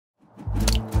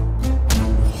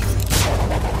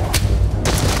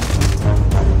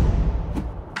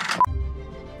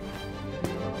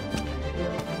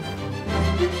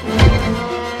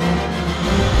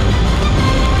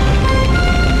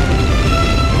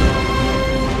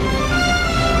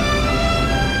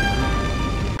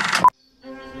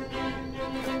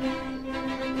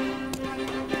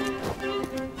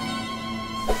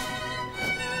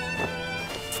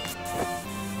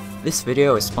This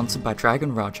video is sponsored by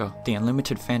Dragon Raja, the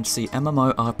unlimited fantasy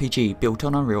MMORPG built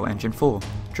on Unreal Engine 4.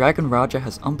 Dragon Raja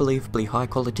has unbelievably high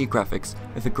quality graphics,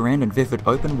 with a grand and vivid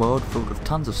open world filled with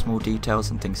tons of small details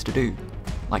and things to do,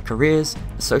 like careers,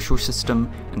 a social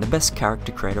system, and the best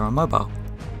character creator on mobile.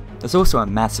 There's also a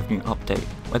massive new update,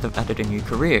 where they've added a new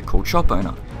career called Shop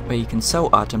Owner, where you can sell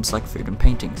items like food and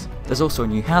paintings. There's also a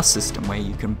new house system where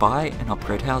you can buy and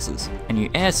upgrade houses, a new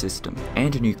air system,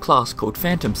 and a new class called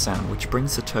Phantom Sound, which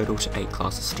brings the total to 8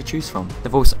 classes to choose from.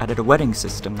 They've also added a wedding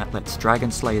system that lets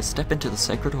Dragon Slayers step into the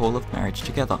sacred hall of marriage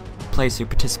together. Players who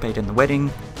participate in the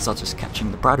wedding, such as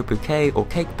catching the bridal bouquet or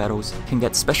cake battles, can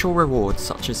get special rewards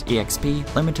such as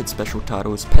EXP, limited special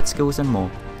titles, pet skills, and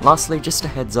more. Lastly, just a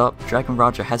heads up, Dragon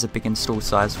Raja has a big install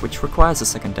size which requires a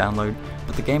second download,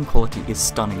 but the game quality is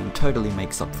stunning and totally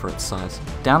makes up for its size.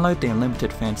 Download the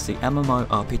unlimited fantasy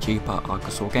MMORPG by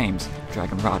Archosaur Games,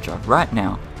 Dragon Raja, right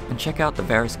now, and check out the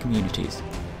various communities.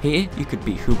 Here, you could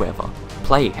be whoever.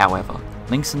 Play however.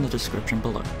 Links in the description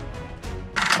below.